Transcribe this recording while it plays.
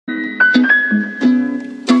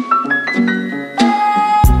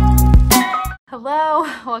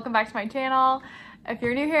welcome back to my channel. If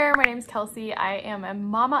you're new here, my name is Kelsie. I am a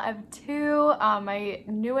mama of two. My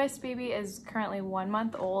newest baby is currently 1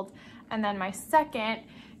 month old, and then my second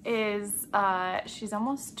is she's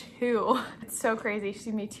almost 2. It's so crazy. She's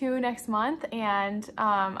gonna be 2 next month, and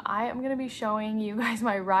I am gonna be showing you guys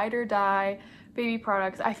my ride or die baby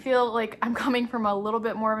products. I feel like I'm coming from a little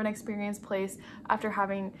bit more of an experienced place after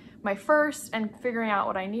having my first and figuring out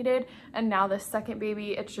what I needed, and now this second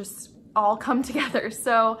baby, it's just all come together.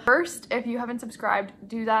 So first, if you haven't subscribed,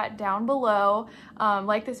 do that down below.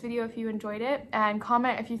 Like this video if you enjoyed it, and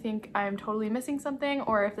comment if you think I'm totally missing something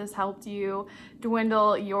or if this helped you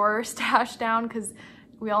dwindle your stash down, because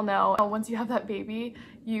we all know once you have that baby,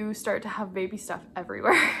 you start to have baby stuff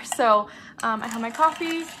everywhere. So I have my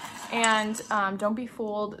coffee, and don't be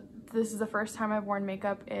fooled. This is the first time I've worn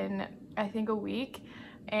makeup in, I think, a week,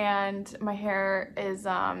 and my hair is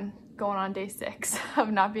going on day 6 of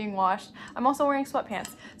not being washed. I'm also wearing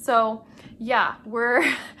sweatpants. So yeah, we're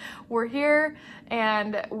here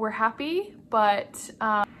and we're happy, but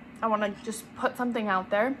I want to just put something out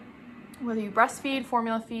there. Whether you breastfeed,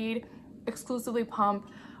 formula feed, exclusively pump,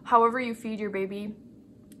 however you feed your baby,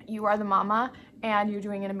 you are the mama and you're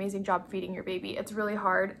doing an amazing job feeding your baby. It's really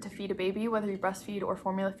hard to feed a baby, whether you breastfeed or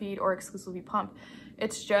formula feed or exclusively pump.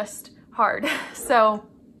 It's just hard. So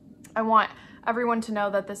I want everyone to know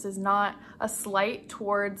that this is not a slight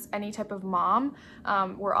towards any type of mom.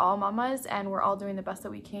 We're all mamas and we're all doing the best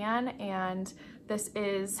that we can, and this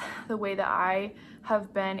is the way that I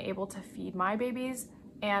have been able to feed my babies,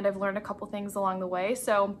 and I've learned a couple things along the way.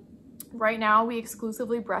 So right now we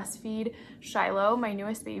exclusively breastfeed Shiloh, my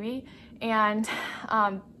newest baby, and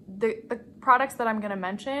the products that I'm gonna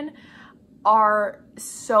mention are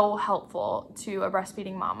so helpful to a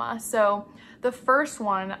breastfeeding mama. So the first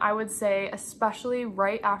one, I would say, especially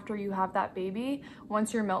right after you have that baby,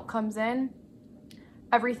 once your milk comes in,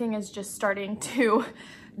 everything is just starting to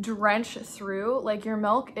drench through. Like, your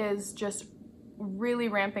milk is just really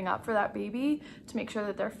ramping up for that baby to make sure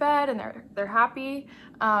that they're fed and they're happy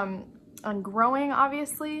and growing,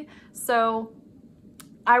 obviously. So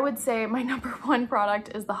I would say my #1 product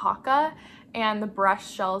is the Haakaa and the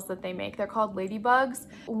breast shells that they make. They're called Ladybugs.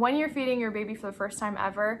 When you're feeding your baby for the first time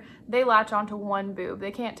ever, they latch onto one boob.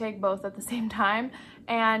 They can't take both at the same time,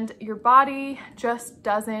 and your body just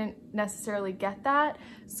doesn't necessarily get that.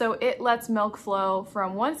 So it lets milk flow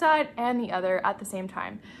from one side and the other at the same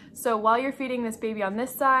time. So while you're feeding this baby on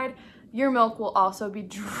this side, your milk will also be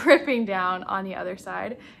dripping down on the other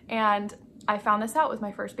side. And I found this out with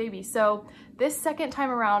my first baby. So this second time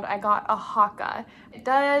around, I got a Haakaa. It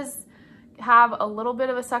does have a little bit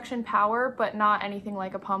of a suction power, but not anything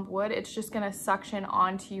like a pump would. It's just gonna suction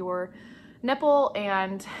onto your nipple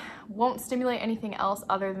and won't stimulate anything else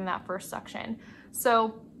other than that first suction.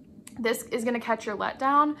 So this is gonna catch your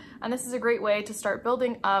letdown, and this is a great way to start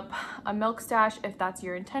building up a milk stash if that's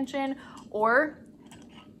your intention, or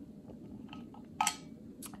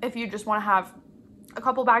if you just wanna have a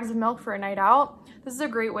couple bags of milk for a night out, this is a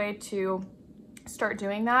great way to start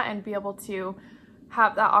doing that and be able to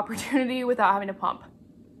have that opportunity without having to pump.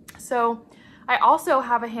 So I also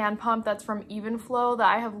have a hand pump that's from Evenflo that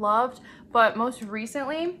I have loved, but most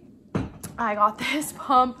recently I got this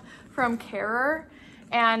pump from Carer,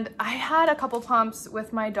 and I had a couple pumps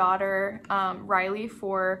with my daughter Riley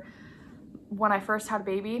for when I first had a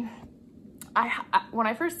baby. When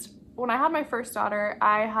I had my first daughter,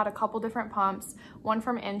 I had a couple different pumps, one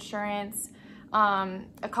from insurance,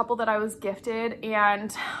 a couple that I was gifted,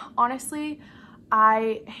 and honestly,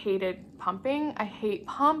 I hated pumping. I hate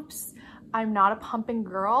pumps. I'm not a pumping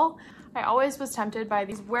girl. I always was tempted by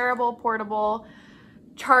these wearable, portable,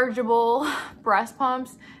 chargeable breast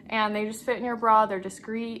pumps, and they just fit in your bra, they're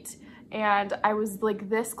discreet, and I was like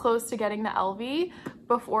this close to getting the LV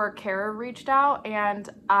before Carer reached out, and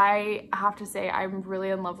I have to say I'm really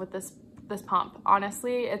in love with this pump.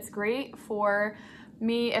 Honestly, it's great for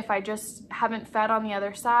me if I just haven't fed on the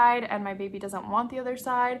other side and my baby doesn't want the other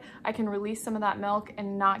side. I can release some of that milk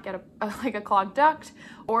and not get like a clogged duct,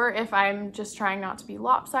 or if I'm just trying not to be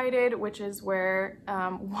lopsided, which is where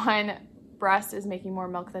one breast is making more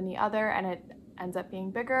milk than the other and it ends up being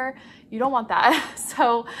bigger. You don't want that.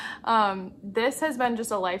 So this has been just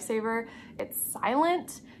a lifesaver. It's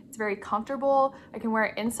silent, it's very comfortable. I can wear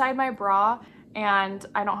it inside my bra, and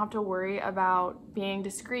I don't have to worry about being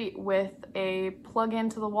discreet with a plug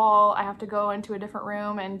into the wall. I have to go into a different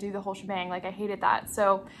room and do the whole shebang. Like, I hated that.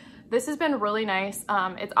 So this has been really nice.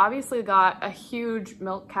 It's obviously got a huge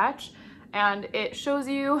milk catch, and it shows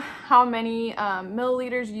you how many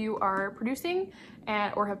milliliters you are producing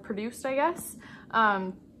or have produced, I guess,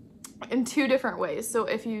 in 2 different ways. So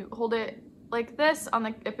if you hold it like this on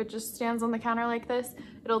the, if it just stands on the counter like this,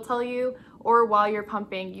 it'll tell you, or while you're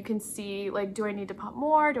pumping, you can see like, do I need to pump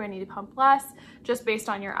more? Do I need to pump less? Just based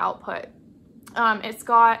on your output. It's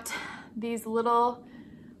got these little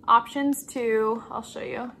options too. I'll show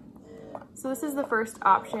you. So this is the first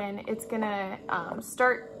option. It's gonna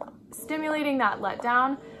start stimulating that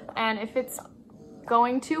letdown. And if it's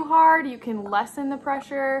going too hard, you can lessen the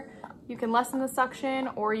pressure, you can lessen the suction,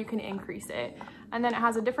 or you can increase it. And then it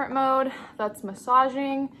has a different mode that's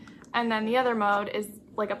massaging. And then the other mode is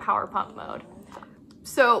like a power pump mode.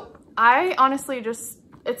 So I honestly just,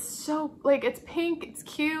 it's so like, it's pink, it's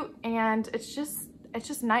cute, and it's just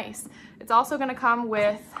nice. It's also gonna come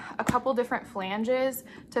with a couple different flanges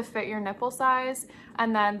to fit your nipple size,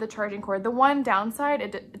 and then the charging cord. The one downside,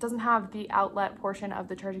 it doesn't have the outlet portion of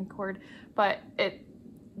the charging cord, but it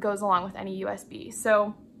goes along with any USB.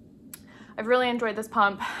 So I've really enjoyed this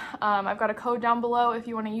pump. I've got a code down below if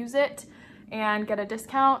you wanna use it and get a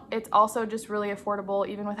discount. It's also just really affordable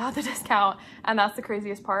even without the discount, and that's the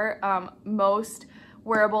craziest part. Most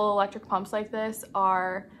wearable electric pumps like this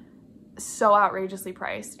are so outrageously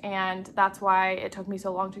priced, and that's why it took me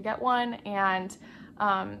so long to get one, and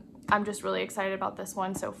I'm just really excited about this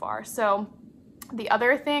one so far. So the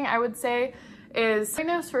other thing I would say is in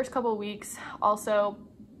those first couple weeks, also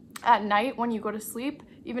at night when you go to sleep,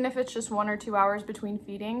 even if it's just 1 or 2 hours between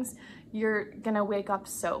feedings, you're gonna wake up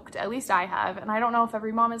soaked. At least I have, and I don't know if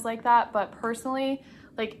every mom is like that, but personally,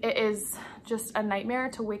 like, it is just a nightmare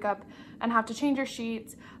to wake up and have to change your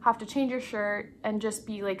sheets, have to change your shirt, and just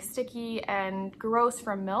be like sticky and gross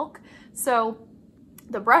from milk. So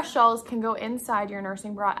the breast shells can go inside your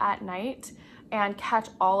nursing bra at night and catch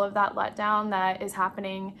all of that letdown that is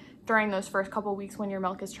happening during those first couple weeks when your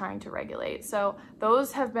milk is trying to regulate. So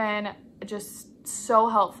those have been just so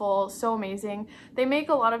helpful, so amazing. They make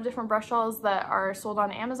a lot of different breast shells that are sold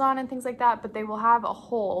on Amazon and things like that, but they will have a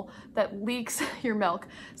hole that leaks your milk.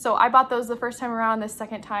 So I bought those the first time around. The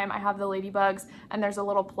second time I have the Ladybugs, and there's a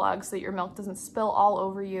little plug so that your milk doesn't spill all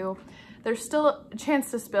over you. There's still a chance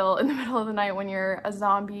to spill in the middle of the night when you're a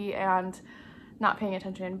zombie and not paying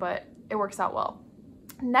attention, but it works out well.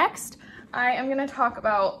 Next, I am gonna talk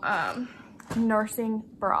about nursing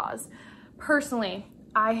bras. Personally,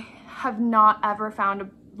 I have not ever found a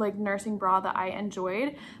like nursing bra that I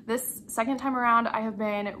enjoyed. This second time around, I have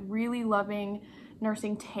been really loving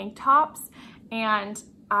nursing tank tops, and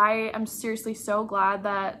I am seriously so glad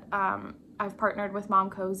that I've partnered with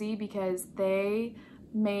Momcozy, because they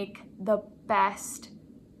make the best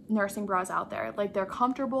nursing bras out there. Like, they're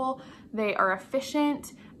comfortable, they are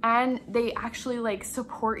efficient, and they actually like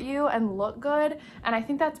support you and look good. And I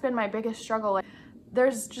think that's been my biggest struggle. Like,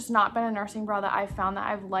 there's just not been a nursing bra that I've found that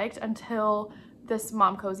I've liked until this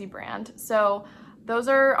Momcozy brand. So those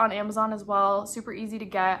are on Amazon as well, super easy to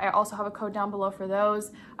get. I also have a code down below for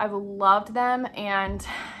those. I've loved them, and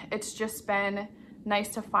it's just been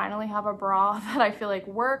nice to finally have a bra that I feel like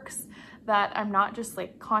works, that I'm not just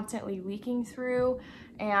like constantly leaking through.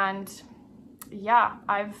 And yeah,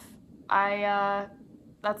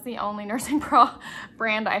 that's the only nursing bra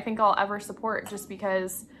brand I think I'll ever support, just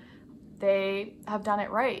because they have done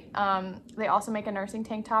it right. They also make a nursing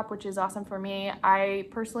tank top, which is awesome for me. I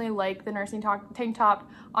personally like the nursing tank top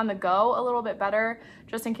on the go a little bit better,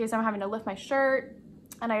 just in case I'm having to lift my shirt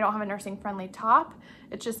and I don't have a nursing friendly top.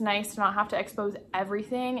 It's just nice to not have to expose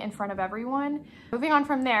everything in front of everyone. Moving on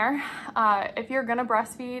from there, if you're gonna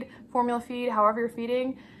breastfeed, formula feed, however you're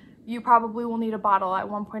feeding, you probably will need a bottle at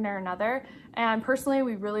one point or another. And personally,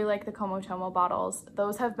 we really like the Comotomo bottles.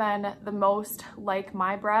 Those have been the most like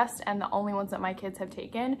my breast and the only ones that my kids have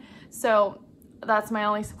taken. So that's my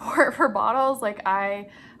only support for bottles. Like, I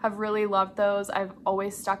have really loved those. I've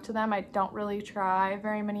always stuck to them. I don't really try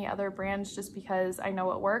very many other brands just because I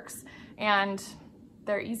know it works and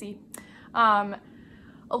they're easy. A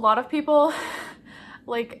lot of people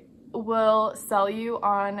like will sell you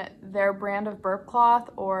on their brand of burp cloth,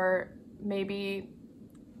 or maybe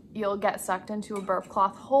you'll get sucked into a burp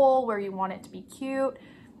cloth hole where you want it to be cute.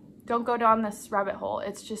 Don't go down this rabbit hole.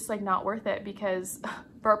 It's just like not worth it, because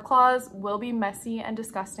burp cloths will be messy and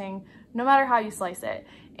disgusting no matter how you slice it.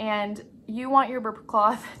 And you want your burp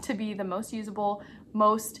cloth to be the most usable,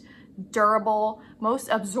 most durable, most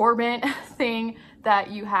absorbent thing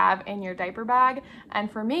that you have in your diaper bag. And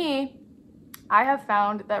for me, I have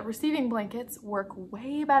found that receiving blankets work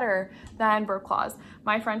way better than burp cloths.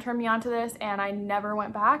 My friend turned me onto this and I never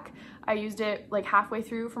went back. I used it like halfway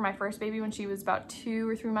through for my first baby when she was about 2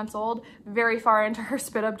 or 3 months old, very far into her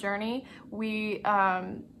spit up journey. We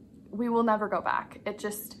will never go back.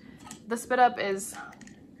 The spit up it's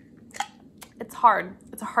hard.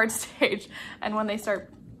 It's a hard stage. And when they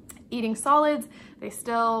start eating solids, they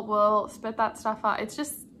still will spit that stuff out. It's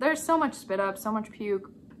just, there's so much spit up, so much puke.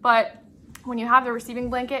 But when you have the receiving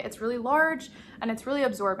blanket, it's really large and it's really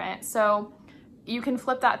absorbent. So you can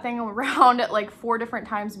flip that thing around like 4 different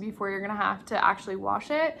times before you're gonna have to actually wash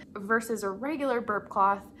it, versus a regular burp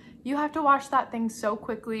cloth. You have to wash that thing so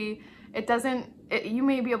quickly. It doesn't, you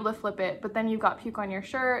may be able to flip it, but then you've got puke on your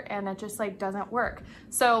shirt and it just like doesn't work.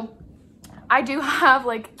 So I do have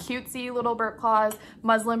like cutesy little burp cloths,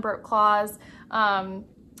 muslin burp cloths, and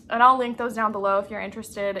I'll link those down below if you're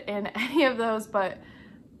interested in any of those. But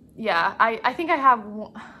yeah, I think I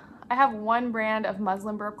have one brand of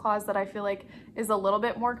muslin burp cloths that I feel like is a little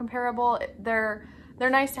bit more comparable. They're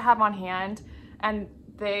nice to have on hand and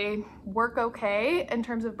they work okay. In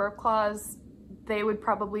terms of burp cloths, they would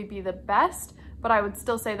probably be the best, but I would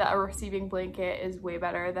still say that a receiving blanket is way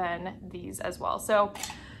better than these as well. So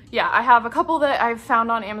yeah, I have a couple that I've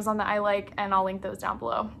found on Amazon that I like, and I'll link those down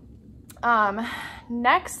below.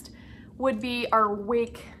 Next would be our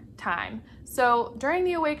wake time. So during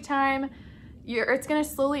the awake time, it's gonna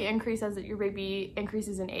slowly increase as your baby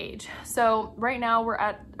increases in age. So right now we're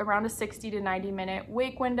at around a 60 to 90 minute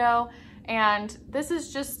wake window. And this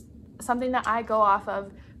is just something that I go off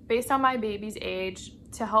of based on my baby's age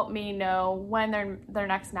to help me know when their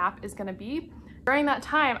next nap is gonna be. During that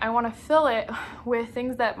time, I want to fill it with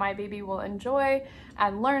things that my baby will enjoy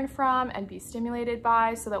and learn from and be stimulated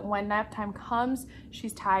by, so that when nap time comes,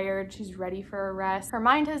 she's tired, she's ready for a rest. Her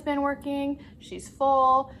mind has been working, she's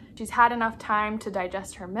full, she's had enough time to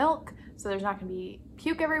digest her milk, so there's not going to be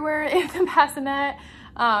puke everywhere in the bassinet.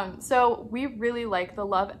 So we really like the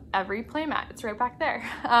Lovevery playmat. It's right back there.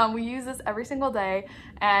 We use this every single day,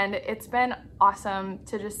 and it's been awesome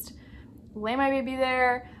to just lay my baby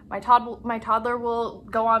there. My toddler will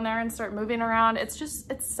go on there and start moving around. It's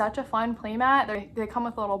such a fun playmat. They come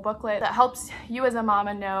with a little booklet that helps you as a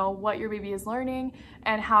mama know what your baby is learning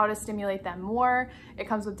and how to stimulate them more. It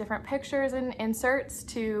comes with different pictures and inserts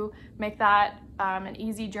to make that an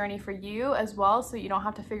easy journey for you as well, so you don't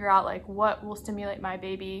have to figure out like what will stimulate my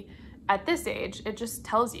baby at this age. It just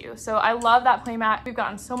tells you. So I love that playmat. We've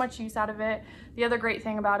gotten so much use out of it. The other great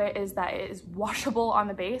thing about it is that it is washable on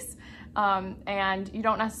the base, and you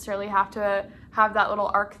don't necessarily have to have that little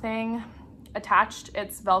arc thing attached.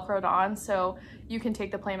 It's Velcroed on, so you can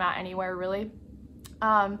take the playmat anywhere really.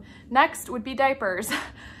 Next would be diapers.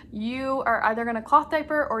 You are either gonna cloth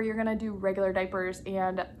diaper or you're gonna do regular diapers,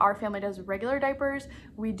 and our family does regular diapers.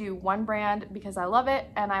 We do one brand because I love it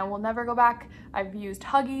and I will never go back. I've used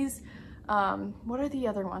Huggies. What are the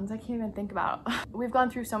other ones? I can't even think about. We've gone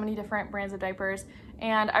through so many different brands of diapers,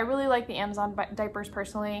 and I really like the Amazon diapers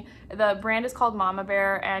personally. The brand is called Mama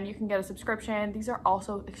Bear, and you can get a subscription. These are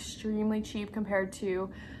also extremely cheap compared to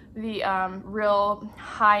the real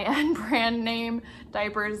high-end brand name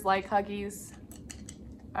diapers like Huggies.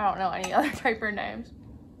 I don't know any other diaper names.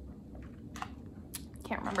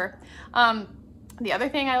 Can't remember. The other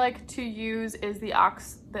thing I like to use is the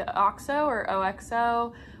OXO or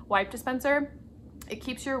OXO wipe dispenser. It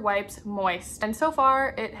keeps your wipes moist, and so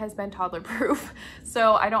far it has been toddler proof.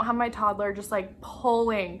 So I don't have my toddler just like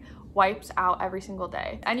pulling wipes out every single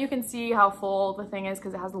day. And you can see how full the thing is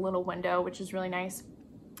because it has a little window, which is really nice.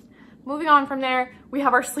 Moving on from there, we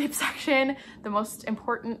have our sleep section, the most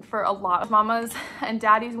important for a lot of mamas and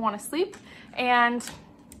daddies want to sleep. And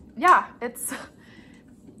yeah, it's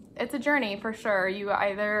a journey for sure. You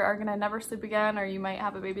either are gonna never sleep again, or you might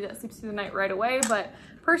have a baby that sleeps through the night right away. But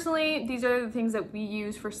personally, these are the things that we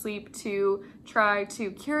use for sleep to try to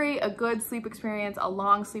curate a good sleep experience, a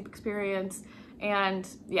long sleep experience. And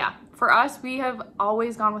yeah, for us, we have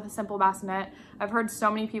always gone with a simple bassinet. I've heard so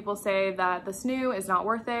many people say that the snoo is not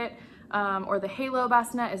worth it, or the halo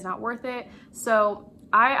bassinet is not worth it. So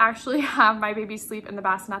I actually have my baby sleep in the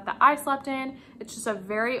bassinet that I slept in. It's just a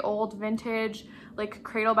very old vintage like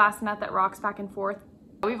cradle bassinet that rocks back and forth.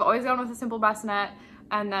 We've always gone with a simple bassinet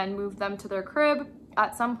and then moved them to their crib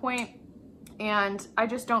at some point. And I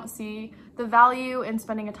just don't see the value in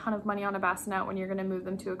spending a ton of money on a bassinet when you're gonna move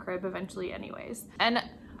them to a crib eventually anyways. And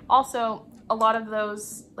also, a lot of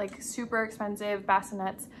those like super expensive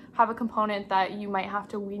bassinets have a component that you might have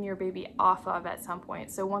to wean your baby off of at some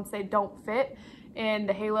point. So once they don't fit in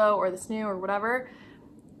the halo or the snoo or whatever,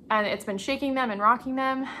 and it's been shaking them and rocking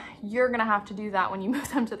them, you're gonna have to do that when you move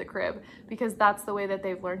them to the crib, because that's the way that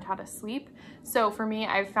they've learned how to sleep. So for me,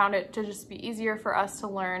 I've found it to just be easier for us to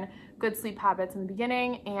learn good sleep habits in the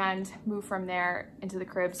beginning and move from there into the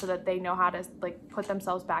crib so that they know how to like put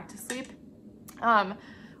themselves back to sleep.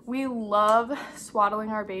 We love swaddling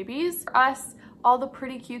our babies. For us, All the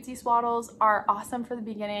pretty cutesy swaddles are awesome for the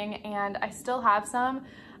beginning, and I still have some.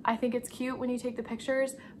 I think it's cute when you take the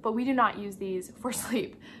pictures, but we do not use these for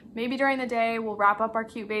sleep. Maybe during the day we'll wrap up our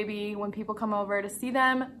cute baby when people come over to see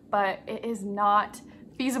them, but it is not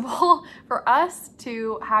feasible for us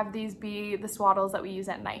to have these be the swaddles that we use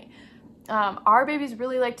at night. Our babies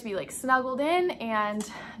really like to be like snuggled in and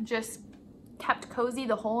just kept cozy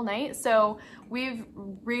the whole night. So we've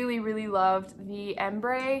really loved the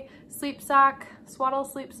Embrace sleep sack, swaddle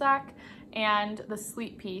sleep sack, and the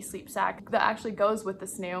Sleep Pea sleep sack that actually goes with the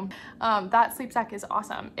snoo. That sleep sack is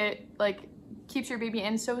awesome. It like keeps your baby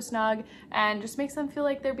in so snug and just makes them feel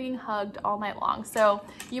like they're being hugged all night long. So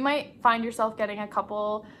you might find yourself getting a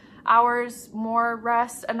couple hours more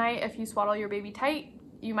rest a night if you swaddle your baby tight.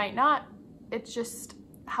 You might not. It's just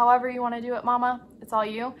however you want to do it, mama. It's all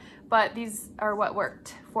you. But these are what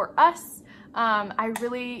worked for us. I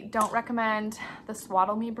really don't recommend the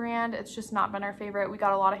Swaddle Me brand. It's just not been our favorite. We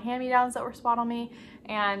got a lot of hand-me-downs that were Swaddle Me,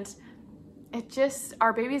 and it just,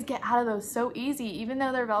 our babies get out of those so easy. Even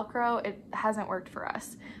though they're Velcro, it hasn't worked for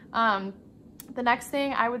us. The next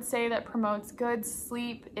thing I would say that promotes good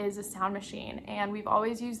sleep is a sound machine, and we've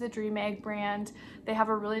always used the Dream Egg brand. They have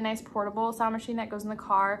a really nice portable sound machine that goes in the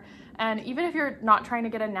car, and even if you're not trying to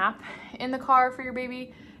get a nap in the car for your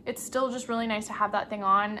baby, it's still just really nice to have that thing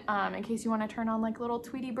on in case you want to turn on like little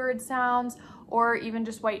Tweety bird sounds or even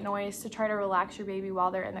just white noise to try to relax your baby while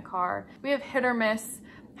they're in the car. We have hit or miss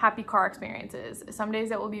happy car experiences. Some days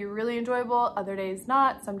it will be really enjoyable, other days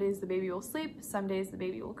not. Some days the baby will sleep, some days the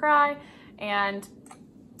baby will cry. And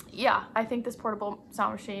yeah, I think this portable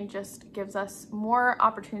sound machine just gives us more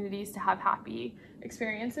opportunities to have happy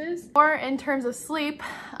experiences. Or in terms of sleep,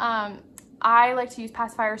 I like to use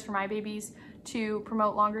pacifiers for my babies to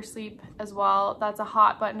promote longer sleep as well. That's a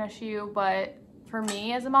hot button issue, but for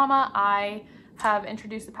me as a mama, I have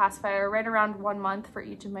introduced the pacifier right around 1 month for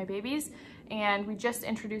each of my babies, and we just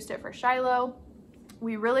introduced it for Shiloh.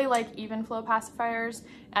 We really like Evenflo pacifiers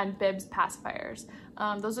and Bibs pacifiers.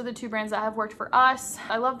 Those are the two brands that have worked for us.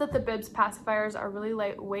 I love that the Bibs pacifiers are really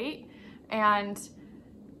lightweight and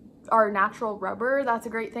are natural rubber. That's a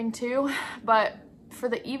great thing too. But for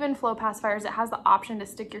the Evenflo pacifiers, it has the option to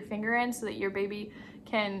stick your finger in so that your baby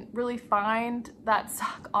can really find that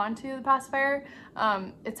suck onto the pacifier.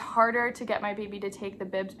 It's harder to get my baby to take the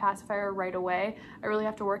Bibs pacifier right away. I really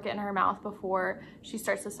have to work it in her mouth before she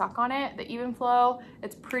starts to suck on it. The Evenflo,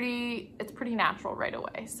 it's pretty natural right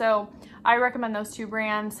away. So I recommend those two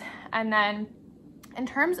brands. And then in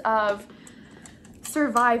terms of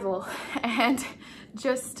survival and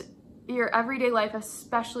just your everyday life,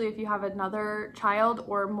 especially if you have another child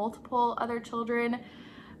or multiple other children,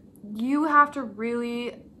 you have to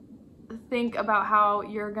really think about how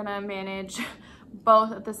you're gonna manage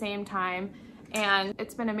both at the same time. And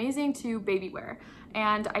it's been amazing to baby wear.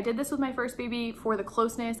 And I did this with my first baby for the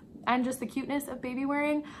closeness and just the cuteness of baby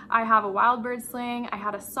wearing. I have a wild bird sling, I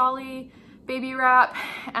had a Solly baby wrap,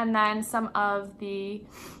 and then some of the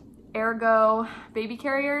Ergo baby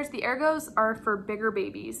carriers. The Ergos are for bigger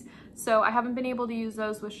babies, so I haven't been able to use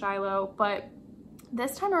those with Shiloh, but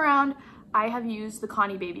this time around I have used the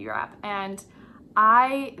Connie baby wrap, and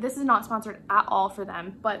this is not sponsored at all for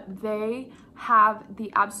them, but they have the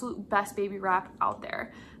absolute best baby wrap out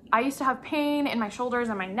there. I used to have pain in my shoulders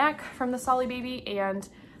and my neck from the Solly baby, and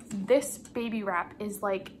this baby wrap is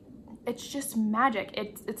like, it's just magic.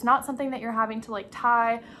 It's not something that you're having to like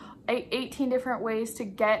tie 18 different ways to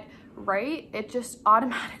get right. It just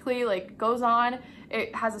automatically like goes on.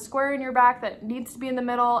 It has a square in your back that needs to be in the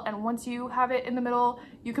middle, and once you have it in the middle,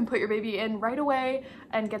 you can put your baby in right away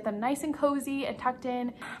and get them nice and cozy and tucked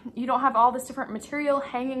in. You don't have all this different material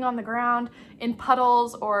hanging on the ground in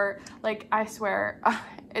puddles, or like, I swear,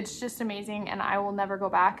 it's just amazing, and I will never go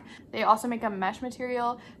back. They also make a mesh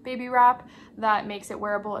material baby wrap that makes it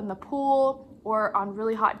wearable in the pool or on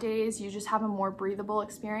really hot days. You just have a more breathable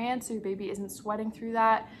experience, so your baby isn't sweating through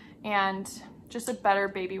that, and just a better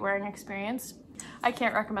baby wearing experience. I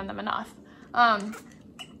can't recommend them enough.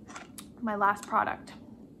 My last product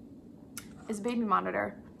is a baby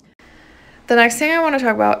monitor. The next thing I want to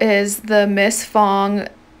talk about is the Miss Fong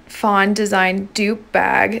fawn design dupe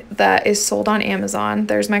bag that is sold on Amazon.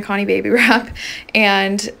 There's my Connie baby wrap,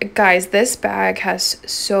 and guys, this bag has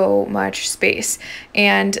so much space.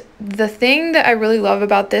 And the thing that I really love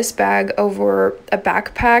about this bag over a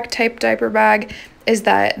backpack type diaper bag is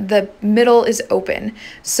that the middle is open.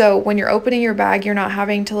 So when you're opening your bag, you're not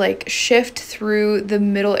having to like shift through the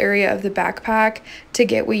middle area of the backpack to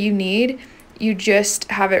get what you need. You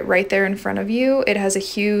just have it right there in front of you. It has a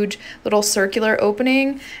huge little circular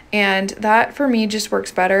opening, and that for me just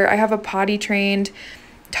works better. I have a potty trained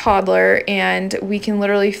toddler, and we can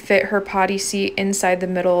literally fit her potty seat inside the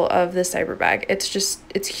middle of this diaper bag.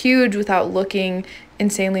 It's huge without looking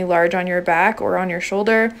insanely large on your back or on your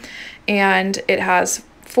shoulder. And it has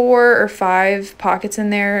 4 or 5 pockets in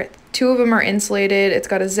there. 2 of them are insulated. It's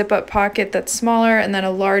got a zip up pocket that's smaller and then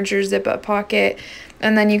a larger zip up pocket.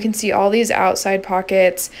 And then you can see all these outside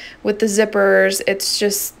pockets with the zippers.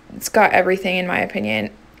 It's got everything, in my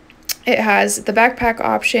opinion. It has the backpack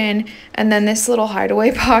option and then this little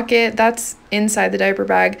hideaway pocket that's inside the diaper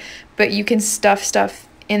bag, but you can stuff stuff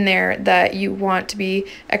in there that you want to be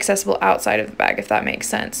accessible outside of the bag, if that makes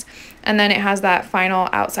sense. And then it has that final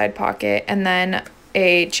outside pocket and then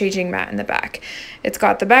a changing mat in the back. It's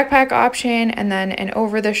got the backpack option and then an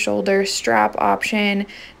over-the-shoulder strap option,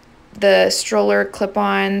 the stroller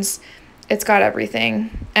clip-ons. It's got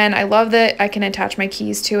everything. And I love that I can attach my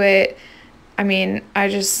keys to it. I mean,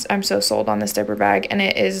 I'm so sold on this diaper bag, and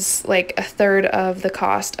it is like 1/3 of the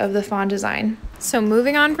cost of the Fawn design. So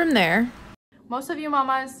moving on from there. Most of you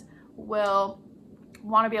mamas will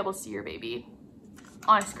want to be able to see your baby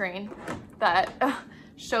on a screen that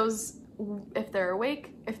shows if they're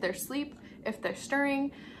awake, if they're asleep, if they're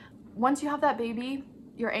stirring. Once you have that baby,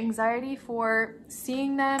 your anxiety for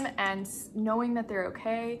seeing them and knowing that they're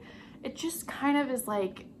okay, it just kind of is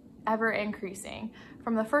like ever increasing.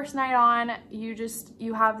 From the first night on,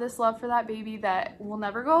 you have this love for that baby that will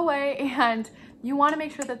never go away, and you want to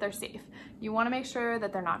make sure that they're safe. You want to make sure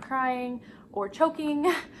that they're not crying or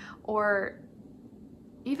choking or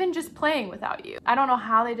even just playing without you. I don't know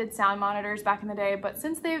how they did sound monitors back in the day, but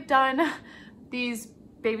since they've done these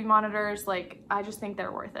baby monitors, like, I just think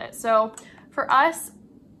they're worth it. So for us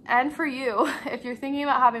and for you, if you're thinking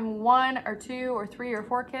about having 1 or 2 or 3 or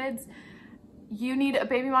 4 kids, you need a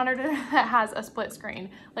baby monitor that has a split screen.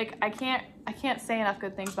 Like, I can't say enough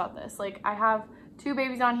good things about this. Like, I have 2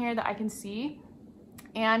 babies on here that I can see,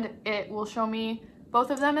 and it will show me both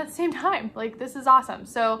of them at the same time. Like, this is awesome.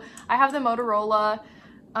 So I have the Motorola,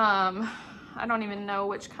 I don't even know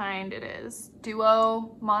which kind it is,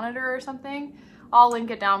 Duo monitor or something. I'll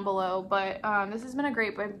link it down below, but this has been a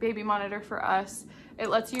great baby monitor for us. It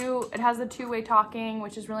has the 2-way talking,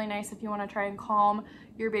 which is really nice if you want to try and calm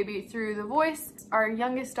your baby through the voice. Our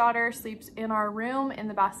youngest daughter sleeps in our room in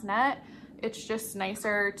the bassinet. It's just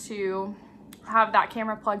nicer to have that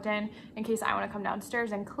camera plugged in case I want to come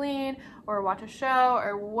downstairs and clean or watch a show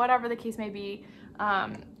or whatever the case may be.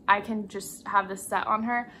 I can just have this set on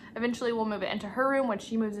her. Eventually we'll move it into her room when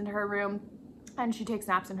she moves into her room and she takes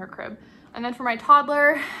naps in her crib. And then for my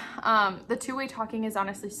toddler, the 2-way talking is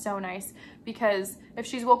honestly so nice, because if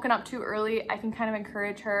she's woken up too early, I can kind of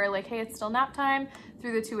encourage her, like, hey, it's still nap time,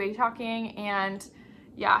 through the 2-way talking. And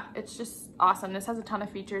yeah, it's just awesome. This has a ton of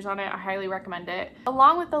features on it. I highly recommend it.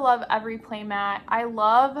 Along with the Lovevery playmat, I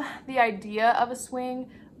love the idea of a swing,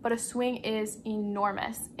 but a swing is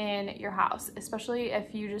enormous in your house, especially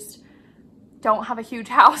if you just don't have a huge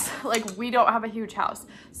house. Like, we don't have a huge house.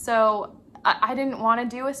 So I didn't want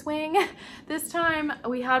to do a swing this time.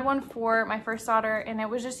 We had one for my first daughter and it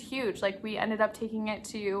was just huge. Like, we ended up taking it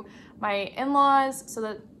to my in-laws so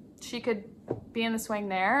that she could be in the swing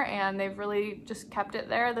there, and they've really just kept it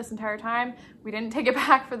there this entire time. We didn't take it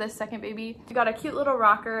back for this second baby. We got a cute little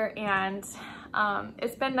rocker, and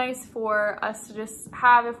it's been nice for us to just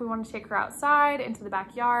have if we want to take her outside into the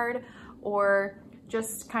backyard or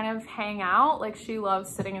just kind of hang out. Like, she loves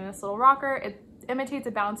sitting in this little rocker. It imitates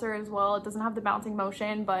a bouncer as well. It doesn't have the bouncing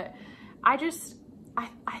motion, but I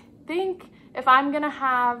think if I'm gonna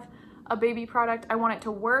have a baby product, I want it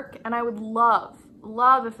to work, and I would love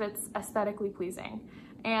if it's aesthetically pleasing.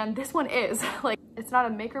 And this one is. Like, it's not a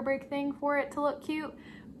make or break thing for it to look cute,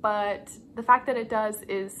 but the fact that it does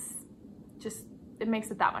is just, it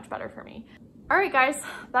makes it that much better for me. All right, guys,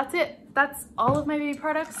 that's it. That's all of my baby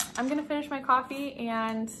products. I'm gonna finish my coffee,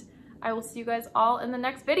 and I will see you guys all in the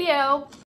next video.